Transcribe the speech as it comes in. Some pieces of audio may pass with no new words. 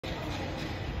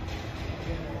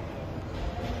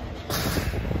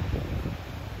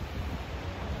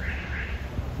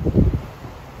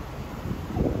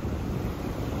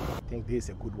think this is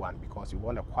a good one because you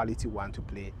want a quality one to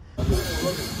play.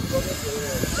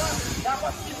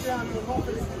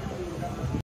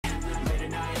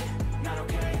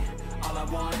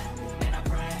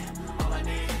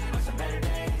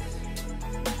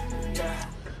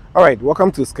 All right,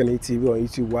 welcome to OSIKANI TV on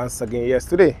YouTube once again. Yes,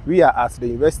 today we are at the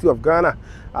University of Ghana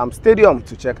Stadium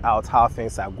to check out how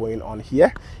things are going on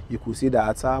here. You could see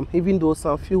that even though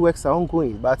some few works are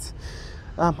ongoing, but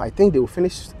I think they will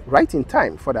finish right in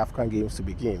time for the African Games to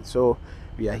begin. So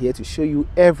we are here to show you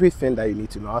everything that you need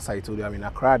to know. As I told you, I'm in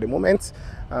Accra at the moment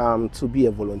to be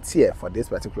a volunteer for this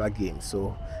particular game.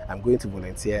 So I'm going to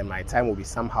volunteer. My time will be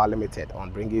somehow limited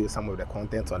on bringing you some of the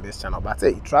content on this channel. But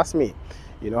hey, trust me,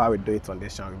 you know how we do it on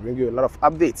this channel. We bring you a lot of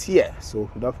updates here.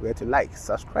 So don't forget to like,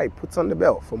 subscribe, put on the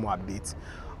bell for more updates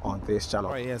on this channel.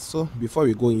 All right, yes, so before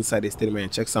we go inside the stadium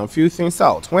and check some few things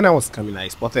out, when I was coming, I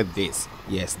spotted this.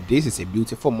 Yes, this is a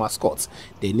beautiful mascot.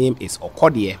 The name is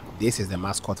Okodie. This is the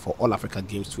mascot for All Africa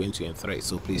Games 2023.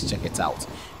 So please check it out.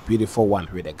 Beautiful one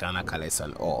with the Ghana colors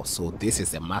and all. So this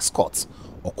is the mascot,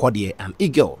 Okodie, an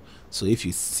eagle. So if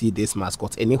you see this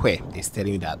mascot anywhere, it's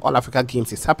telling you that All Africa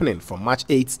Games is happening from March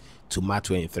 8th to March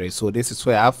 23. So this is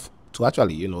where I have to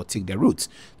actually, you know, take the route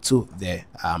to the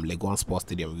Legon Sports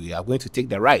Stadium. We are going to take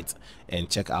the right and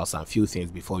check out some few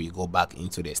things before we go back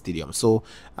into the stadium. So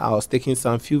I was taking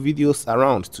some few videos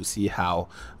around to see how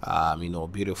you know,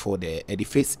 beautiful the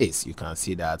edifice is. You can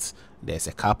see that there's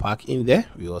a car park in there.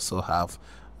 We also have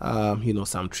you know,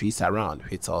 some trees around,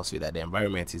 which tells you that the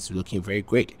environment is looking very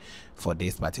great for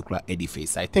this particular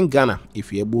edifice. I think Ghana,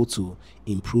 if we're able to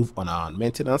improve on our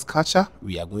maintenance culture,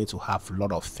 we are going to have a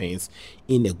lot of things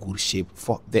in a good shape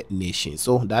for the nation.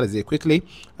 So that is it quickly.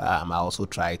 I also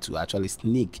try to actually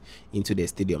sneak into the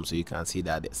stadium so you can see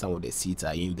that some of the seats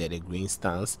are in there, the green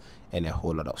stands and a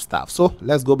whole lot of stuff. So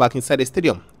let's go back inside the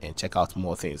stadium and check out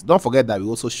more things. Don't forget that we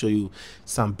also show you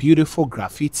some beautiful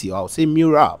graffiti, or I would say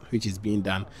mural, which is being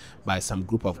done by some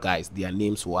group of guys. Their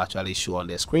names will actually show on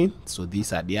the screen. So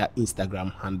these are their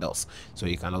Instagram handles, so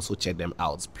you can also check them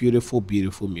out. Beautiful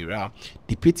mural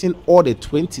depicting all the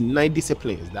 29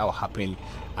 disciplines that will happen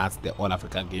at the All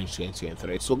African Games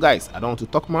 2023. So guys, I don't want to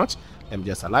talk much. Let me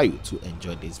just allow you to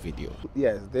enjoy this video.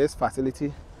 Yes, this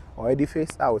facility or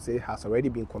edifice, I would say, has already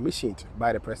been commissioned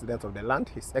by the President of the land,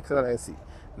 His Excellency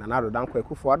Nana Addo Dankwa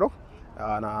Akufo-Addo.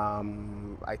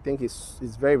 And I think it's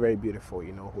very beautiful,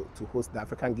 you know, to host the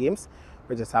African Games,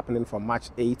 which is happening from March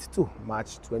 8 to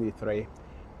March 23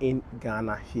 in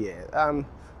Ghana here.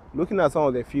 Looking at some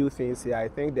of the few things here, I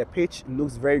think the pitch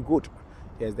looks very good.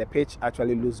 Yes, the pitch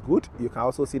actually looks good. You can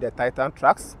also see the Titan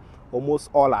tracks, almost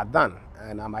all are done.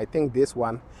 And I think this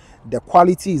one, the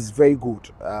quality is very good.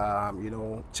 You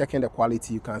know, checking the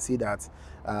quality, you can see that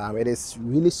it is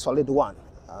really solid one.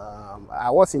 I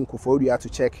was in Koforidua to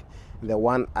check the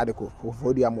one at the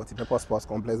Koforidua Multipurpose Sports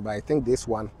Complex, but I think this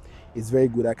one is very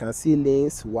good. I can see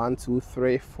lanes 1, 2,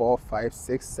 3, 4, 5,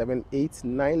 6, 7, 8,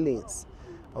 9 lanes.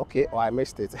 Okay, I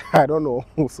missed it. I don't know.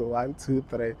 So 1, 2,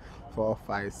 3, 4,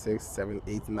 5, 6, 7,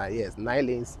 8, 9. Yes, 9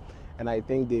 lanes, and I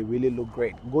think they really look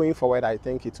great. Going forward, I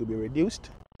think it will be reduced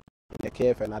in the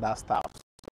KF and other stuff.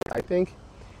 I think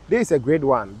this is a great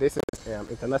one. This is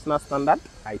international standard,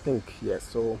 I think. Yes,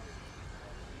 so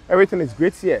everything is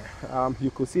great here.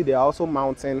 You could see they are also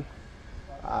mounting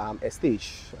a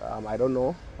stage. I don't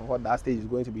know what that stage is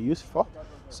going to be used for,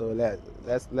 so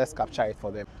let's capture it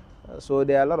for them. So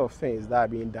there are a lot of things that are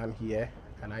being done here,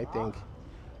 and I think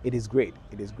it is great.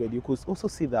 It is great. You could also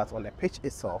see that on the pitch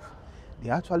itself,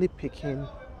 they're actually picking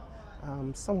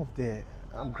some of the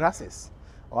grasses,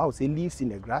 or I would say leaves in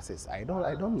the grasses. I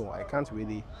don't know. I can't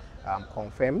really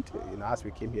confirm. You know, as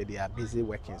we came here, they are busy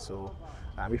working. So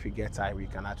if we get time, we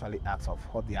can actually ask of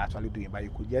what they're actually doing. But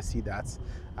you could just see that.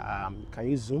 Can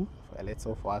you zoom a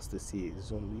little for us to see?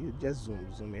 Zoom. You just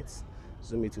zoom it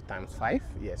to ×5.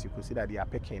 Yes, you could see that they are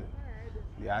picking.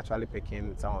 They are actually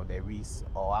picking some of the weeds,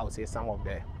 or I would say some of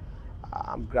the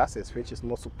grasses, which is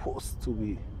not supposed to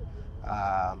be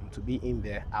in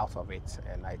there, out of it.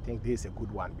 And I think this is a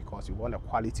good one because we want a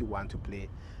quality one to play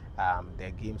the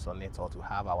games on it, or to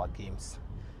have our games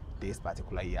this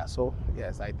particular year. So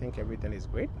yes, I think everything is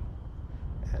great,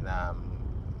 and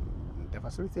the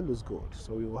facility looks good.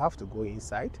 So we will have to go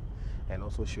inside and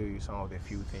also show you some of the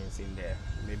few things in there,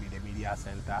 maybe the media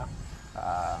center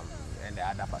and the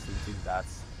other facilities that,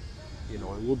 you know,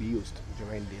 will be used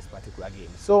during this particular game.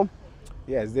 So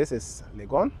yes, this is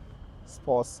Legon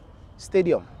Sports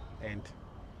Stadium, and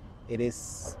it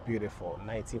is beautiful.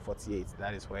 1948,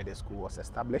 that is where the school was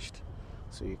established.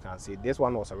 So you can see this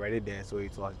one was already there, so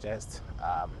it was just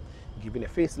given a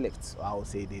facelift. So I would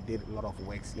say they did a lot of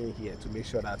works in here to make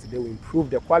sure that they will improve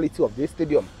the quality of this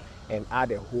stadium and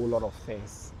add a whole lot of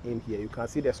things in here. You can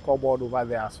see the scoreboard over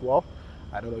there as well.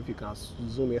 I don't know if you can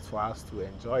zoom it for us to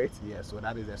enjoy it. Yeah, so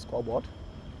that is the scoreboard.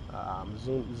 Just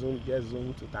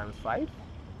zoom to ×5.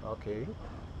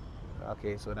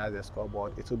 Okay, so that's the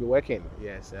scoreboard. It will be working.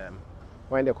 Yes,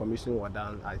 when the commission was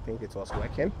done, I think it was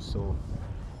working. So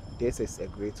this is a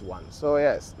great one. So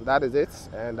yes, that is it.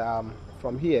 And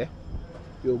from here,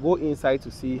 you'll go inside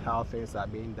to see how things are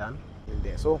being done in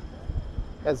there. So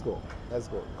let's go,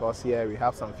 because here we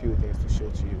have some few things to show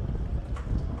to you.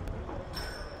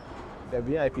 The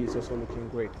VIP is also looking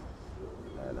great,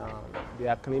 and they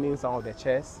are cleaning some of the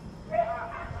chairs.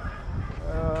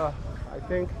 I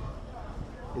think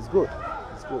it's good.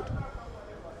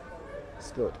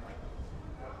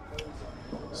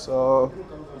 So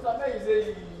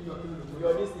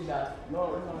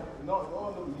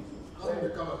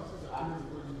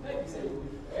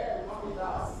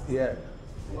here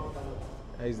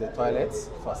is the toilet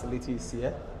facilities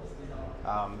here.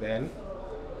 Then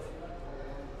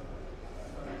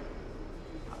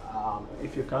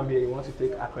if you come here, you want to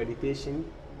take accreditation,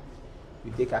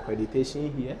 you take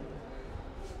accreditation here.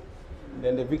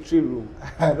 Then the victory room.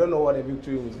 I don't know what the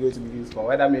victory room is going to be used for,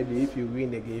 whether maybe if you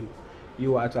win the game,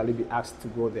 you will actually be asked to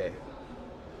go there.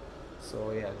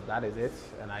 So yes, that is it.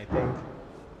 And I think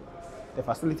the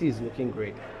facility is looking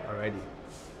great already.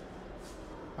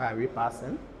 Why are we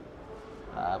passing?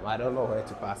 I don't know where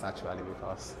to pass actually,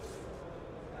 because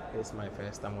it's my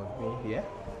first time of being here.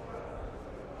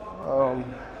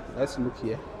 Let's look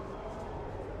here.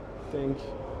 I think,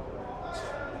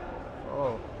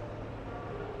 oh,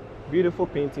 beautiful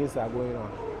paintings are going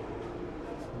on.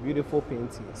 Beautiful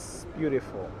paintings,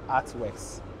 beautiful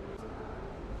artworks.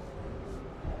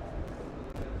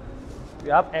 We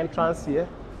have entrance here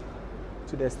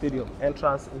to the stadium.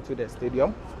 Entrance into the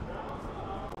stadium.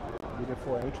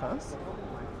 Beautiful entrance.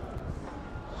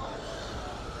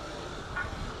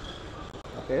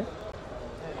 Okay.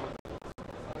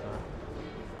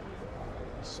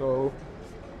 So,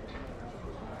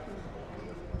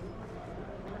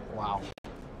 wow.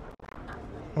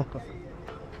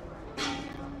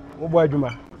 Boy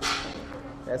Juma.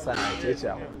 Yes, I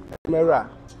teacher. Mera.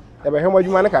 Ebe hemo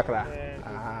Juma ne kakra.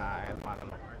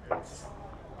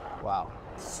 Wow.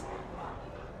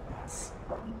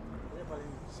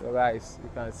 So guys, you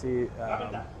can see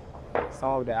some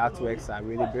of the artworks are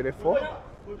really beautiful.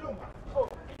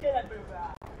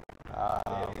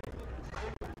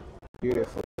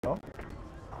 Beautiful, you know?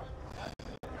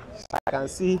 I can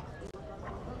see,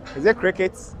 is it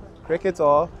cricket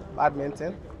or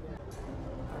badminton?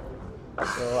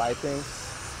 So I think,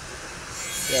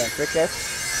 yeah, cricket.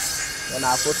 Then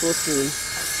our photo team,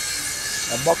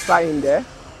 a boxer in there.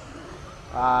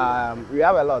 We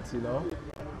have a lot, you know.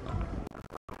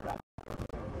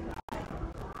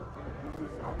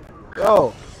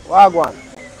 Yo, wagwan.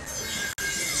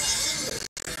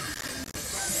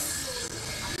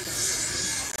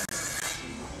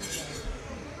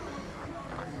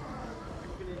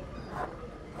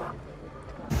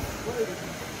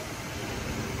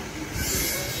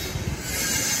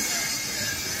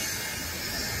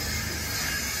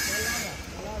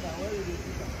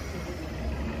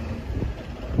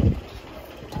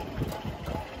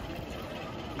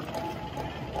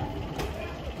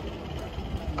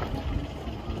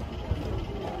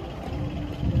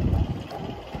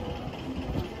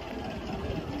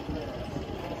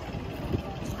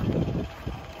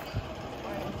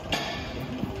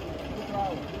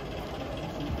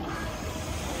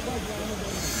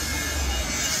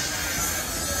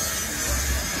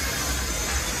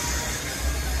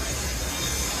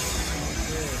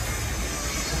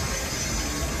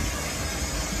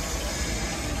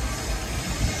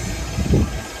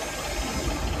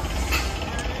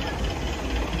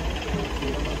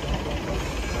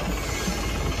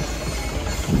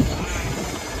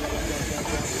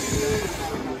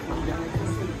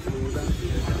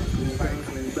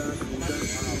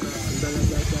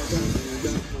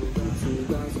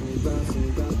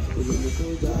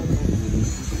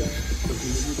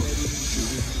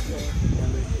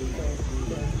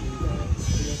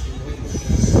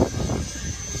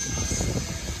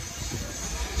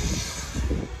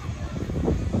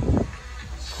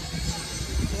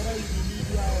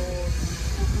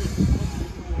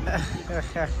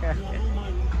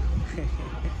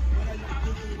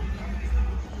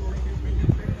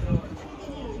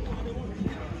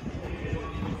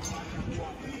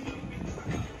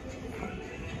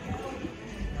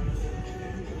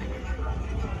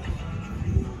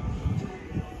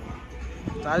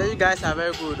 You guys are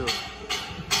very good though.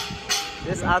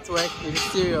 This artwork is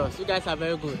serious. You guys are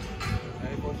very good.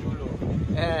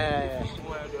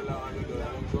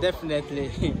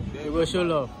 Definitely. We will show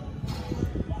love.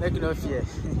 Make no fear.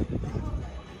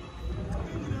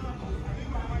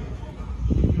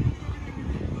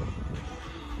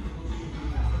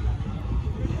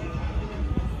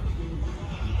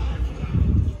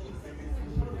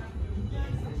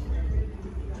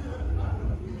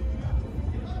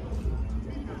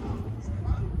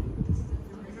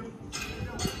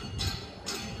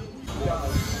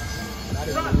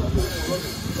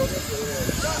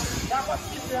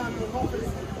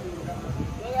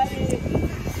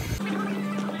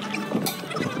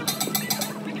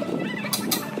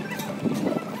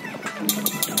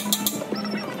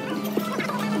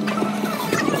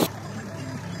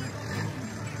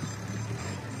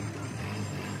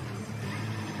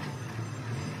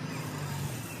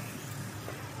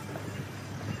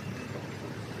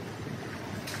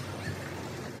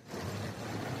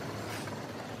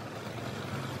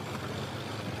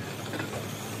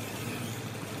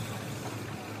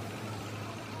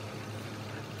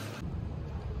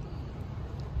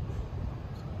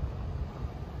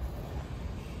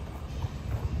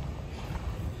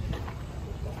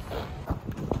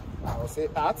 Say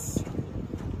arts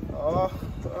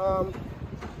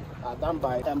done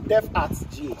by Deaf Arts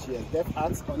GH. Yes, Deaf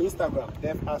Arts on Instagram,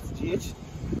 Deaf Arts GH.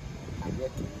 I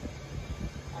get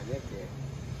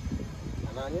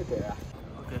there.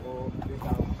 Okay. Oh, click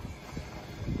out.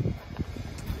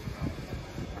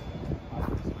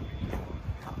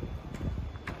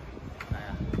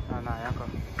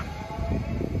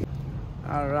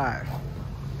 All right.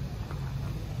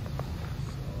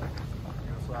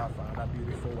 We also have another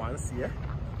beautiful ones here.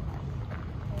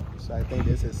 So I think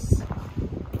this is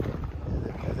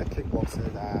there's a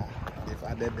kickboxer that they've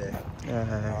added there.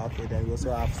 Okay, then we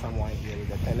also have someone here with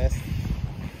the tennis.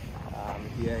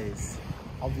 Here is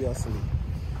obviously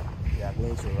they are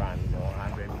going to run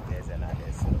 100 meters and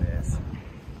others. So there's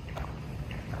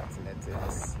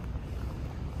athletics.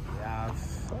 We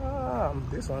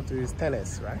have this one too is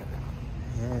tennis, right?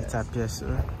 Yeah, yes. It appears so.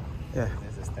 Yeah.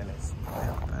 This is tennis.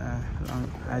 Long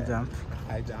high jump.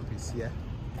 High jump is here.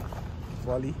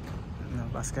 Volley. No,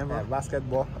 basketball.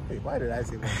 Basketball. Hey, why did I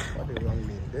say what? What did wrong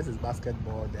mean? This is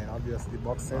basketball, then obviously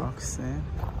boxing. Boxing.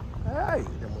 Hey,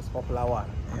 the most popular one.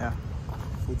 Yeah.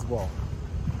 Football.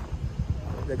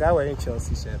 The guy wearing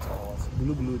Chelsea shirt or what?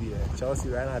 Blue there. Chelsea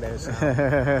right now there's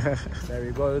Then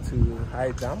we go to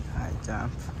high jump. High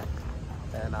jump.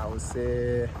 And I would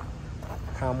say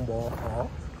handball or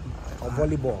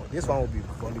volleyball. This one would be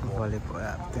volleyball. Volleyball,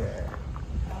 yeah.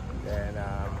 Then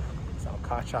some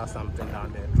culture, something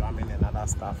down there, drumming and other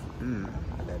stuff. And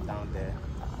then down there.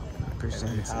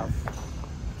 And we have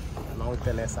long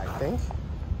tennis, I think.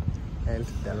 And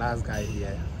the last guy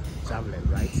here, javelin,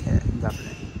 right? Yeah,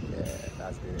 javelin. Yeah,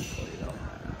 that's beautiful,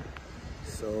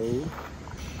 So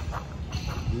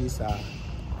these are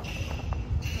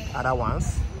other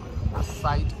ones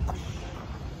aside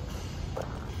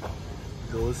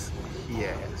those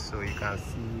here. So you can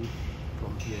see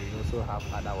from here, you also have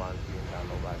other ones being done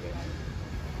over there.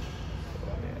 So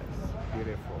yes,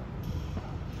 beautiful.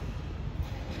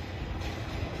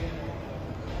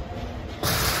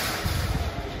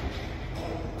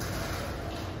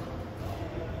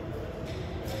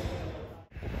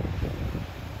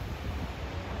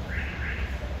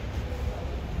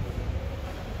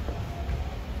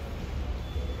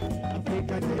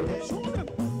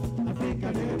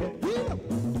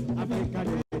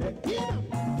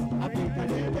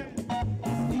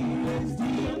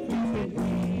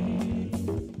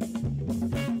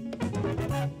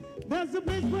 There's a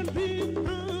place where dreams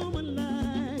come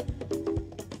alive,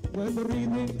 where the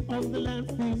rhythm of the land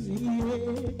feels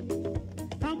here.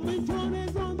 Come and join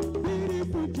us on the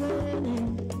beautiful journey.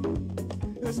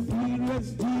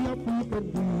 Experience the African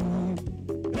dream.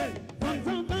 Hey, from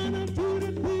Savannah to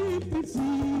the deep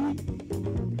sea,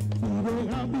 through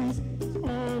the habits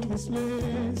of this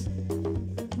place,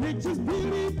 nature's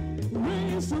beauty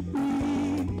reigns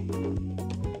supreme.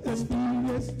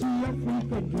 Experience the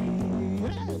African dream.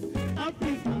 Hey,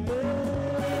 Africa, hey.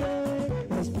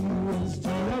 Experience the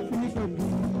African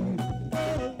dream.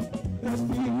 Hey,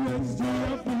 experience the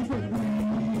African dream.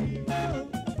 Hey,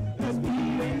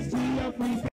 experience the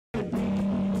African dream.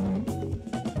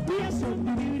 We are so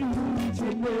beautiful each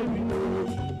and every day.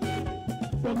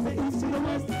 From the east to the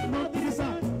west, north to the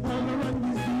south, all around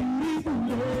this beautiful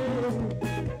land.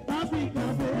 Africa,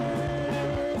 hey.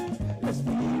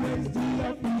 Experience the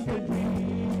African dream.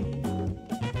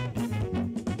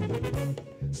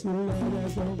 So let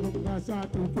us all go pass out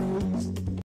to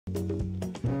praise.